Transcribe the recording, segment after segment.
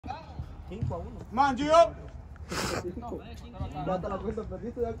5-1. Man, Gio. Ya te la cuenta,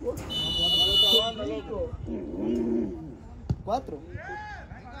 perdiste ya 4.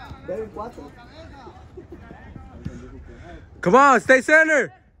 Deben 4. Come on, stay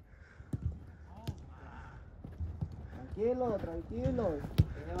center. Tranquilo, tranquilo.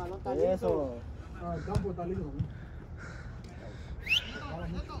 Eso. El campo está lindo.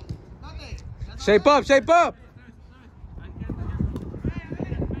 Shape up, shape up.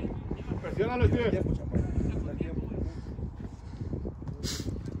 Presiónalo, Steven.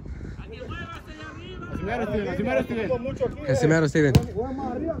 Así mero, Steven. Encimero, Steven. Juega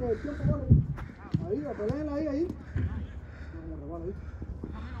más arriba que el tiempo vale. Ahí, peléala ahí.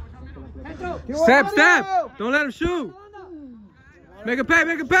 Step, step. Don't let him shoot. Make a pay,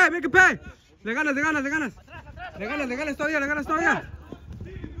 make a pay, make a pay. Le ganas, le ganas, le ganas. Le ganas, le ganas todavía, le ganas todavía.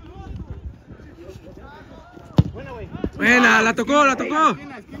 Buena, la tocó, la tocó.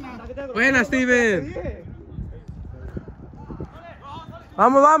 Buena, Steven.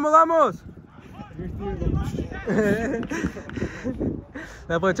 Vamos, vamos, vamos.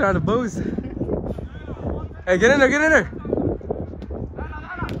 That boy trying to boost. Hey, get in there, get in there.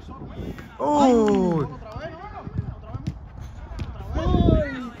 Oh.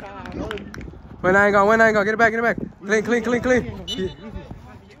 When I ain't gonna get it back, get it back. Clean, clean, clean, clean.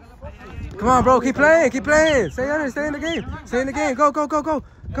 Come on, bro, keep playing, keep playing. Stay in there, stay in the game. Stay in the game. Go, go, go, go,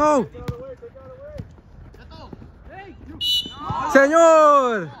 go.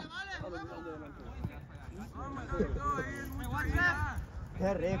 Señor.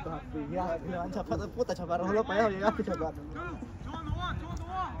 Qué rico, papi. Ya, le van chapando, puta, chaparro. Solo para allá llegaste chapando.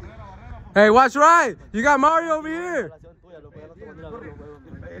 Hey, watch right. You got Mario over here.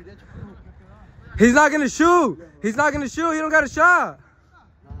 He's not gonna shoot. He's not gonna shoot. He don't got a shot.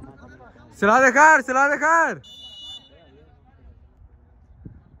 Se la va a dejar, se la va a dejar.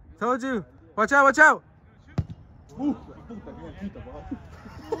 Told you. Watch out, watch out.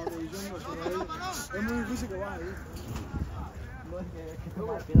 Es muy difícil que vaya ahí.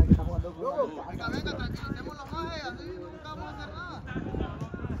 Venga, venga, tranquilicemos los majes, así nunca vamos a hacer nada.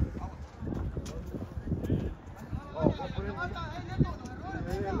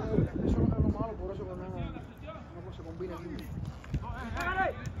 Eso es lo malo, por eso que no se combina aquí.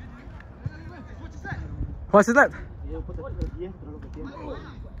 What's that?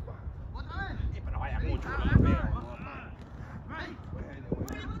 Pero vaya mucho.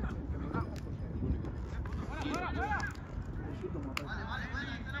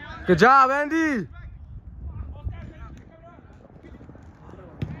 Good job, Andy.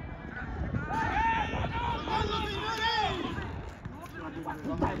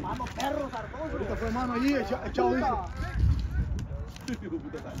 Ahorita fue mano allí, echado dice.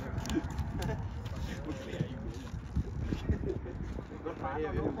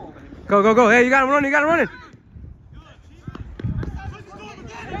 Go, go, go. Hey, you got him running, you got him running.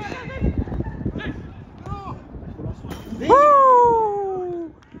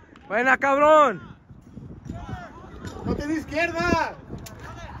 Woo! Buena, cabrón. No te di izquierda.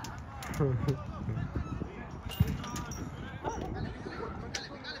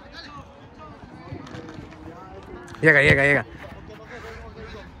 Llega, llega, llega.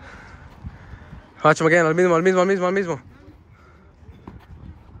 Watch him again, al mismo, al mismo, al mismo, al mismo.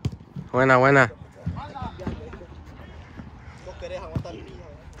 Buena, buena. No querés aguantar el niño.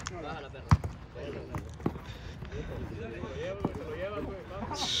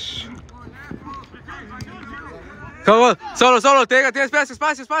 Go, solo, solo, tiene espacio,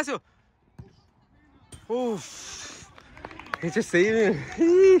 espacio, espacio. Uff. Ese Steven.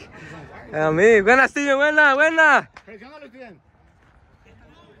 A mí, buena Steven, buena, buena. Presiónalo, Steven.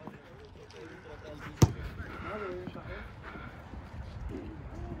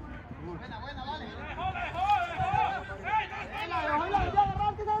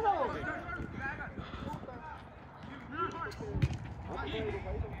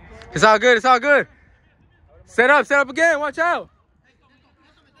 It's all good, it's all good. Set up again, watch out.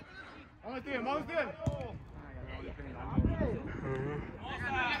 Vamos, Steven, vamos, Steven.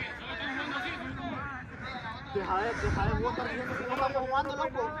 Deja de botar diciendo que no estamos jugando,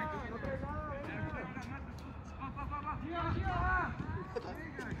 loco.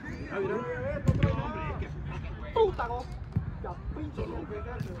 Puta, go. Ya pincho,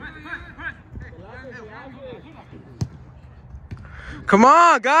 Come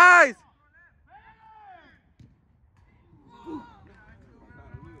on, guys.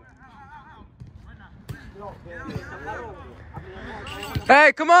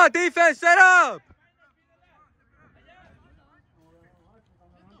 Hey, come on, defense, set up.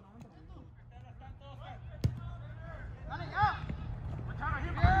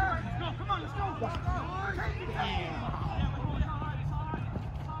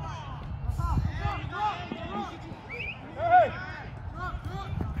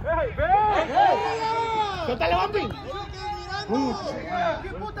 ¡Suéltale, Bambi! ¿Qué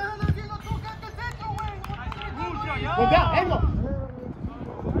puta estás haciendo tú? ¿Qué es esto, güey? ¡Voltea, Engo!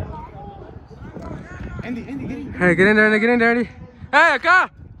 Andy, get in. Hey, get in there, Andy. Get in there, Andy. Hey, acá.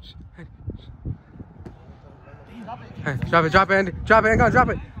 Hey, drop it, Andy. Drop it, Andy. Drop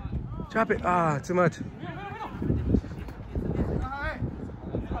it. Drop it. Ah, too much.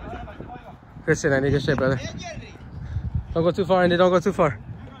 Good shit, Andy. Good shit, brother. Don't go too far, Andy. Don't go too far.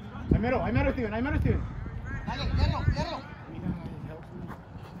 Ahí mero, Steven.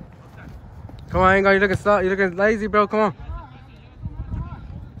 Come on, Ango. You're looking lazy, bro. Come on.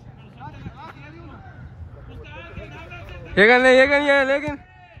 Llegan.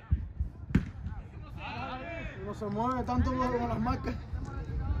 No se mueve tanto como las marcas.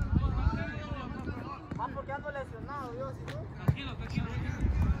 Más porque ando lesionado, Dios. Tranquilo.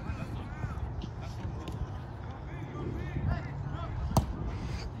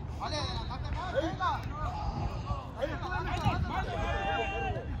 Vale, adelante más, venga.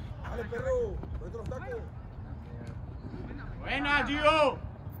 Dale, perro. Ponete los tacos. Buena, Gio.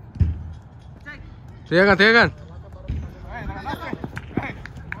 Llegan.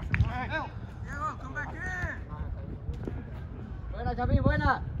 Buena, Chapi,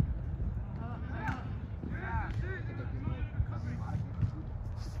 buena.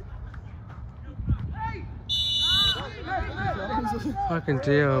 Fucking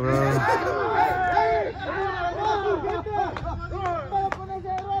Gio, bro.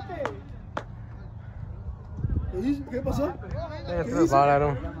 ¿Qué pasó? They threw the ball at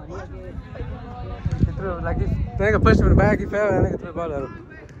him. He threw it like the nigga pushed him in the back. He fell and the nigga threw the ball at him.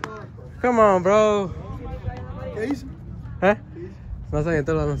 Come on, bro. ¿Qué hizo? No se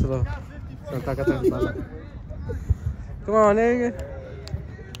entró, no se lo. Se está acá atrás. Come on, nigga.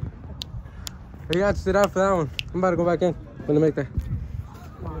 You got to sit out for that one. I'm about to go back in. I'm gonna make that.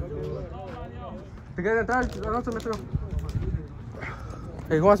 ¿Te quieres entrar? Alonso, me throw.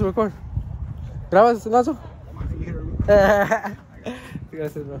 Hey, who wants to record? ¿Grabas, Alonso? You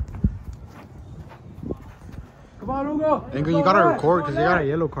guys sit, bro. Come on, Hugo. Engo, you gotta record because you got a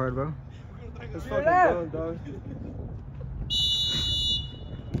yellow card, bro. It's fucking dumb, dog.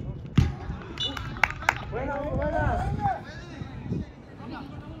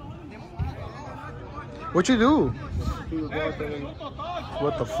 What you do?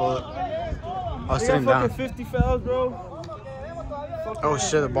 What the fuck? I was sitting down. 50 fouls, bro. Oh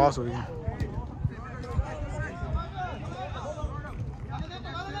shit, the boss over here.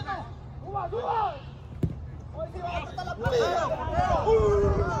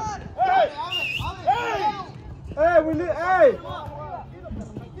 Hey, we need, hey!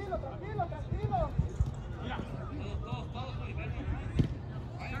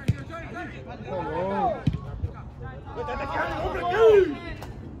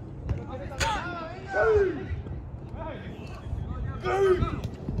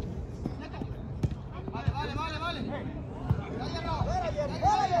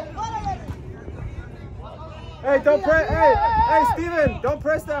 Hey, don't press. Hey, Steven, don't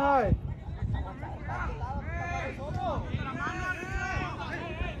press that high.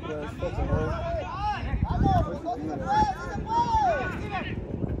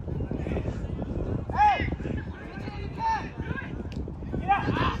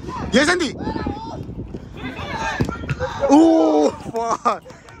 Yes, Andy. Ooh, fuck.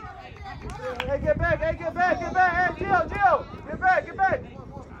 Hey, get back. Hey, Gio, get back.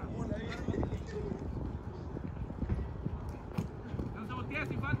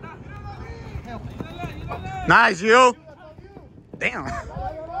 Nice, you. Damn.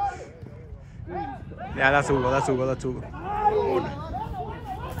 Yeah, that's Hugo.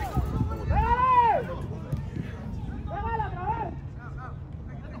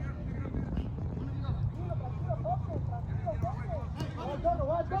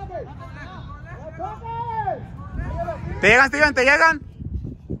 ¿Te llegan, Steven? ¿Te llegan?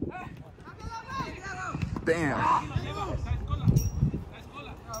 Damn.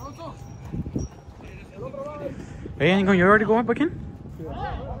 Hey, Engo, you already going back in?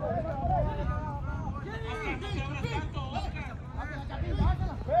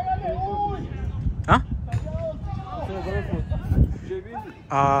 Huh?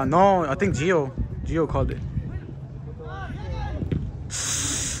 No, I think Gio called it.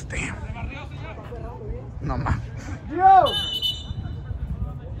 Damn. No, man.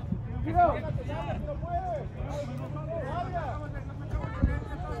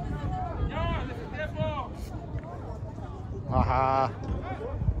 Ajá.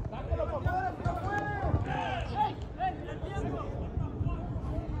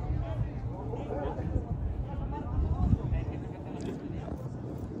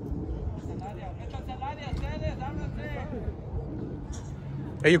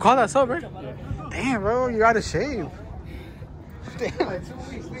 Hey, you call that sub, right? Yeah. Damn, bro, you gotta shave. Damn, like 2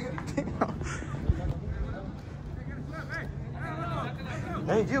 weeks, nigga. Damn.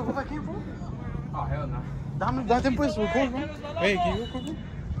 Hey, Gio, go back in, bro. Oh, hell no. Date pues, record, bro. Hey, can you record, bro?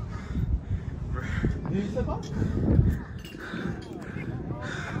 Did you step up?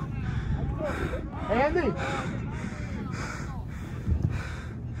 Hey, Andy.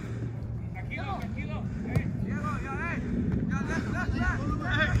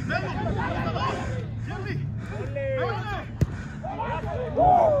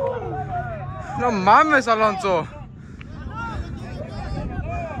 No mames, Alonso.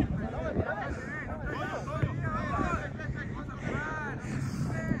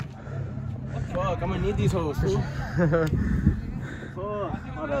 Fuck, I'm gonna need these hoes. Fuck.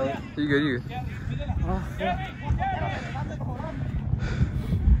 Alright. You good, you good. Oh, fuck.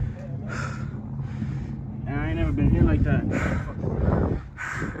 I ain't never been here like that.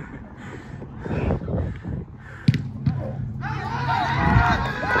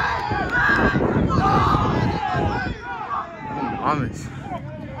 Mames.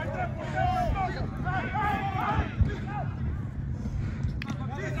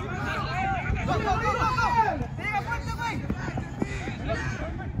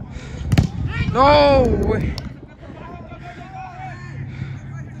 No way.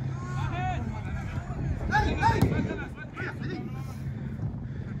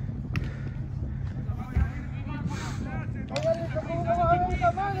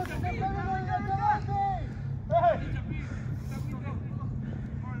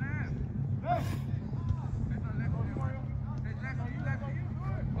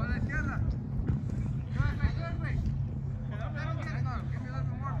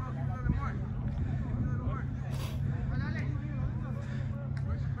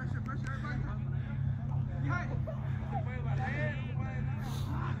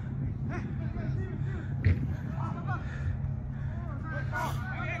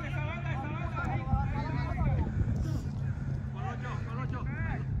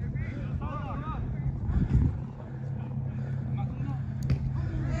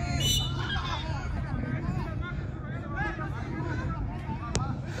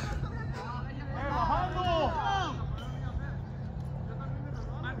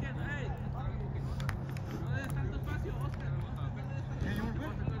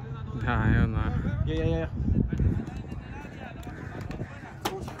 Nah, hell nah. Yeah.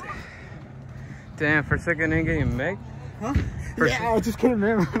 Damn, for a second ain't getting meg. Huh? First- Yeah, I just couldn't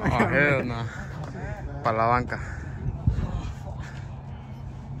remember. Oh, hell no. Pa la banca.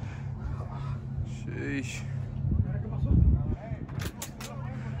 Sheesh.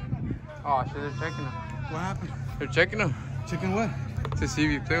 Oh, shit, they're checking him. What happened? They're checking him Chicken what? to see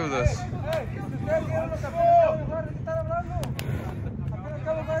if you play with us.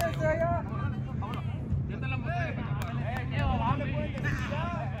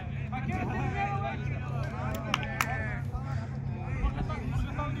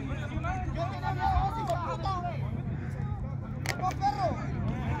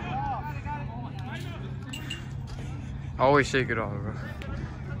 Always shake it off, bro.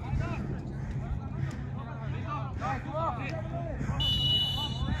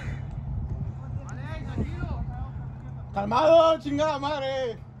 Calmado, chingada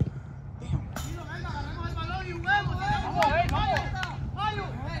madre.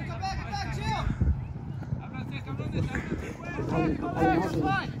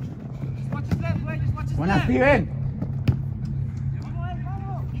 Buenas, Steven.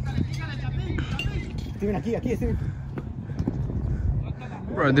 Steven, aquí, Steven.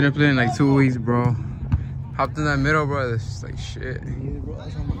 Bro, I didn't play in like 2 weeks, bro. Hopped in that middle, bro. That's just like shit.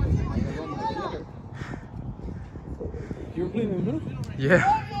 You were playing in the middle? Yeah.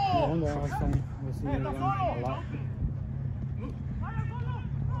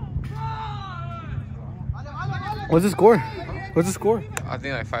 What's the score? What's the score? I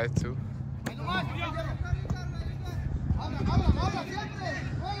think like 5-2.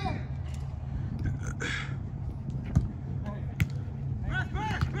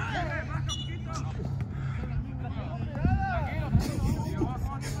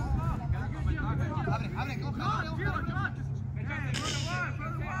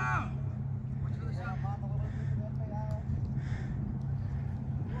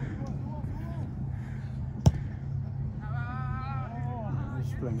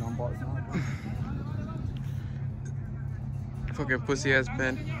 Fucking pussy ass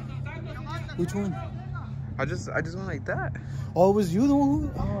pen. Which one? I just went like that. Oh, it was you the one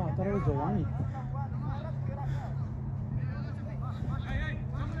who? Oh, I thought it was Giovanni.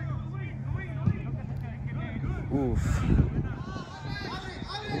 Oof.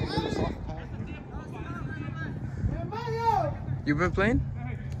 You been playing?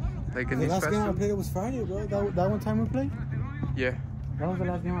 Like in The these last past game I two? played, it was Friday, bro. That one time we played? Yeah. That was the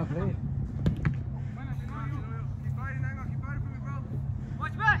last game I played.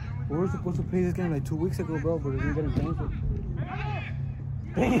 We were supposed to play this game like 2 weeks ago, bro, but it didn't get canceled.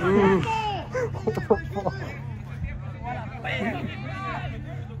 Ooh.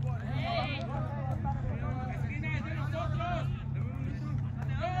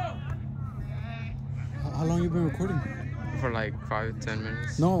 How long you been recording? For like 5-10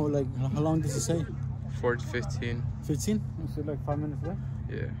 minutes. No, like how long does it say? 4 to 15. 15? So like 5 minutes left?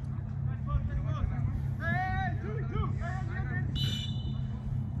 Yeah.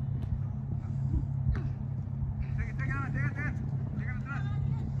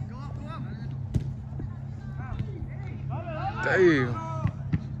 Damn.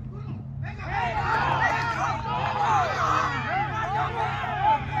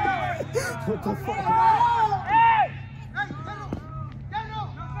 What the fuck?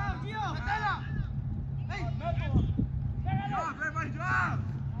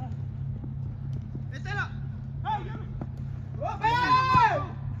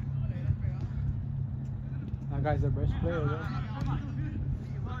 That guy's the best player, bro.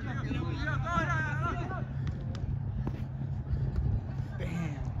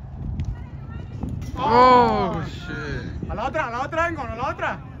 Oh shit. A la otra, vengo, a la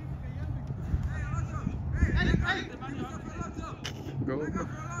otra. Go.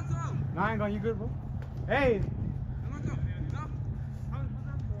 No, I ain't going, you good, bro? Hey!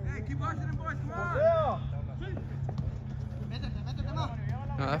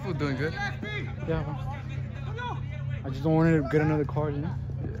 No, that fool's doing good. Yeah, bro. I just don't want to get another card, you know?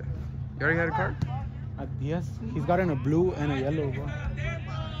 Yeah. You already got a card? Yes, he's got in a blue and a yellow, bro.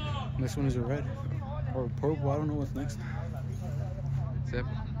 Next one is a red. Or purple, I don't know what's next.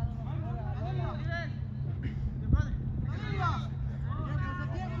 Simple.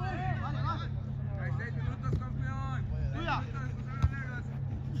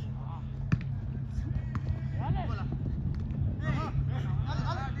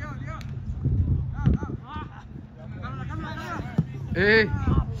 ¡Ey!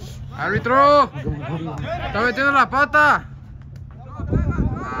 ¡Árbitro! ¡Está metiendo la pata!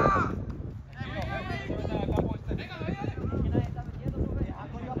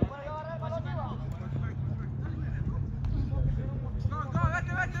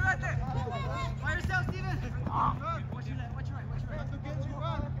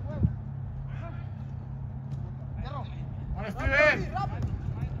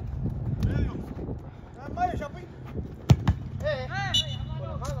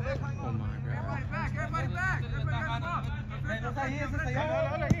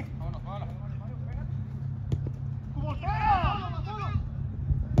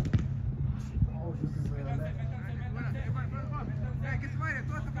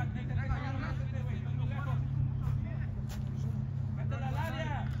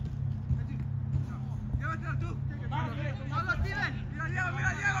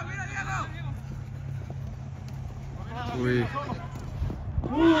 Uy.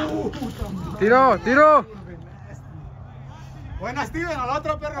 ¡Tiro! ¡Tiro! Buena, Steven, a la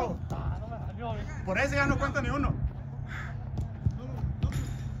otra, perro. Por ese ya no cuenta ni uno.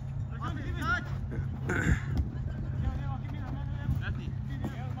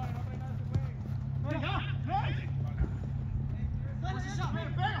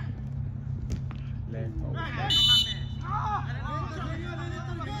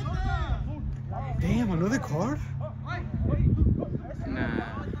 Damn, another card? Nah.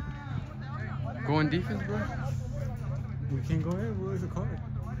 Go on defense, bro. We can't go in. Where's the card?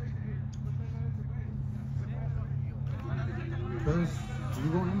 Because you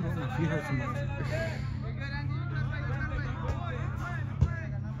go in, bro. If he hurts so much.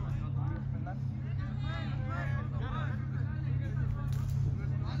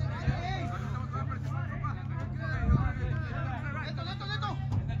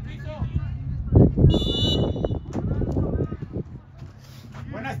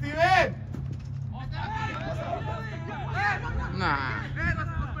 Buena, Steven. Nah.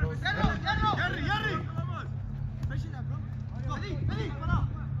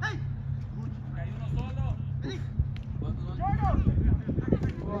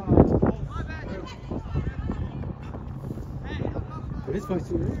 It is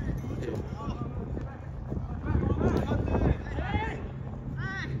 5-2, right?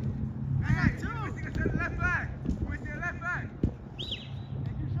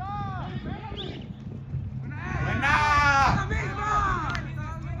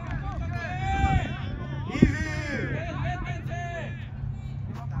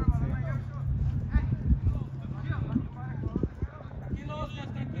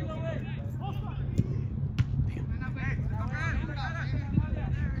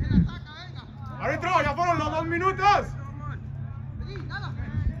 2 minutos.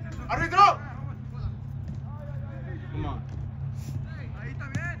 Árbitro. Come on.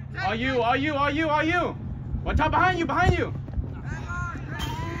 Are you? Watch out behind you.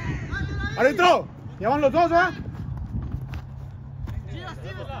 Árbitro. Ya van los dos, ¿eh?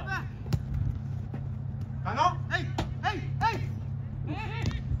 ¿Ganó? ¡Ey!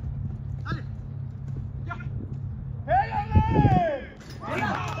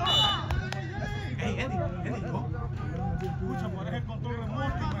 Escucha, maneja el control remoto.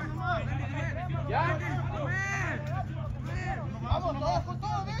 ¿Ya? Vamos, todos con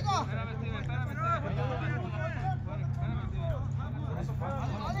todo, venga.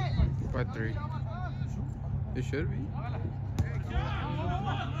 5-3. It should be.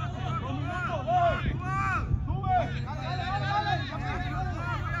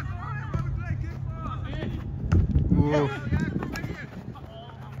 Oof.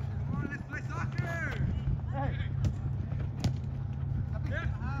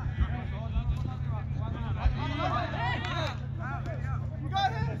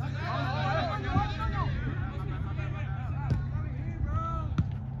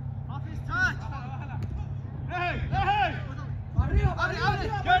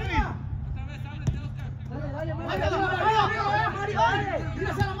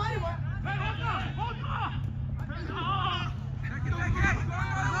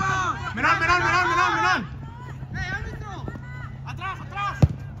 Menal.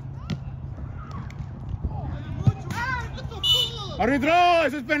 Árbitro,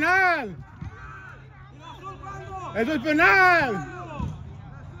 eso es penal.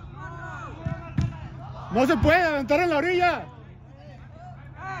 No se puede aventar en la orilla.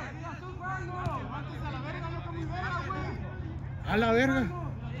 A la verga.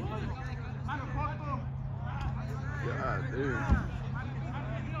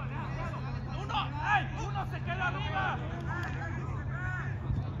 Uno se queda arriba.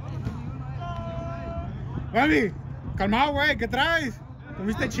 Gaby, calmado, güey, ¿qué traes?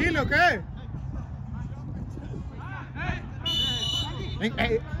 ¿Comiste chile o qué?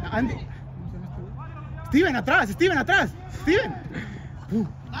 Andy. Steven, atrás. Dale,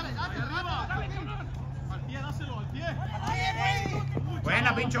 arriba. Al pie, dáselo, al pie.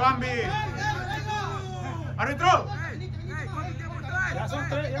 Buena, pinche Bambi. Árbitro. Ya son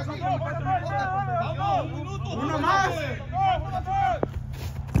tres. Vamos, Uno más.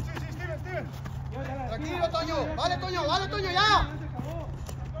 Steven. Tranquilo, Toño. Vale, Toño, ya.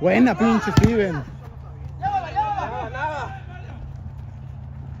 Buena, pinche Steven. Llévala.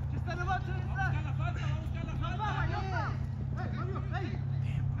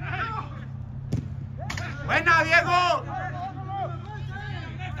 Buena, Diego.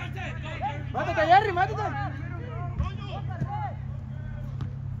 Mátate, Jerry, mátate.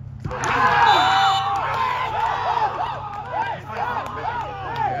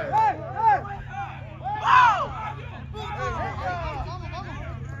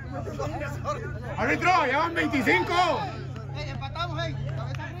 Árbitro, ya van 25. Empatamos,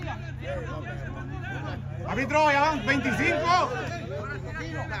 cabeza arriba. Árbitro, ya van 25.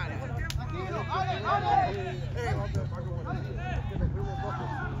 Tranquilo, dale.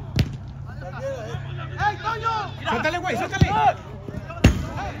 ¡Ey, Toño! Suéltale, güey.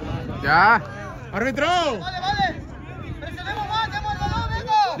 Ya. Árbitro. Vale. Presionemos más, demos el balón,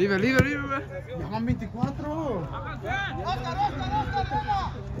 venga. Libre. Ya van 24. Oscar,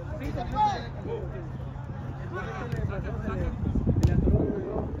 venga.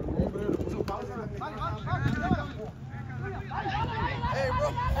 Hey, bro.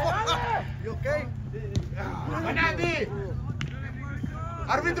 You okay? Buena, Andy.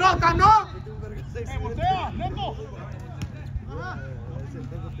 Árbitro, ¿ganó? Voltea, Neto.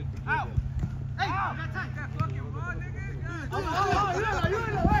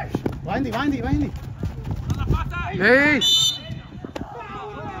 Bandy. Hey.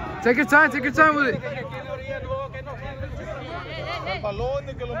 Take your time with it. El balón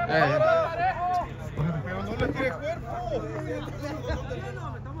de que lo para. Pero no le tire cuerpo.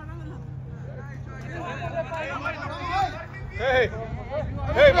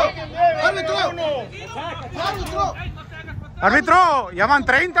 Árbitro, ya van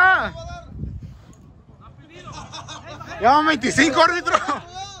 30. Ya van 25, árbitro.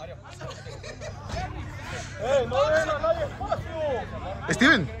 No den a nadie espacio.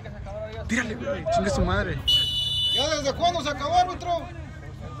 Steven, tírale, güey. Chingue su madre. ¿Ya desde cuándo se acabó, árbitro?